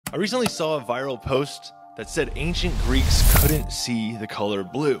I recently saw a viral post that said ancient Greeks couldn't see the color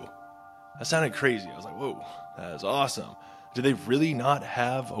blue. That sounded crazy. I was like, whoa, that is awesome. Did they really not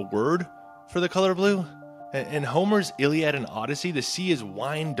have a word for the color blue? In Homer's Iliad and Odyssey, the sea is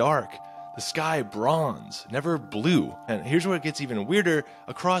wine dark, the sky bronze, never blue. And here's where it gets even weirder.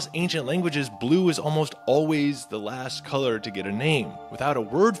 Across ancient languages, blue is almost always the last color to get a name. Without a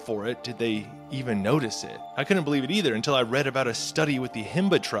word for it, did they even notice it? I couldn't believe it either until I read about a study with the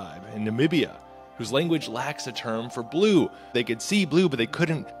Himba tribe in Namibia, whose language lacks a term for blue. They could see blue, but they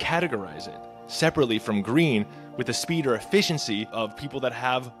couldn't categorize it separately from green with the speed or efficiency of people that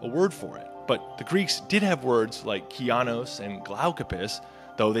have a word for it. But the Greeks did have words like kianos and glaukopis,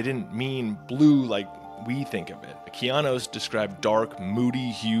 though they didn't mean blue like we think of it. Kianos described dark, moody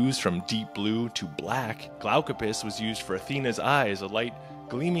hues from deep blue to black. Glaukopis was used for Athena's eyes, a light,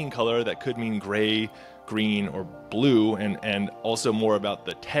 gleaming color that could mean gray, green, or blue, and also more about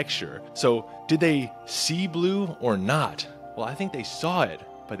the texture. So did they see blue or not? Well, I think they saw it,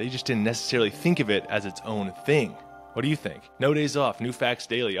 but they just didn't necessarily think of it as its own thing. What do you think? No days off, new facts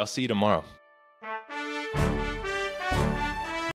daily. I'll see you tomorrow.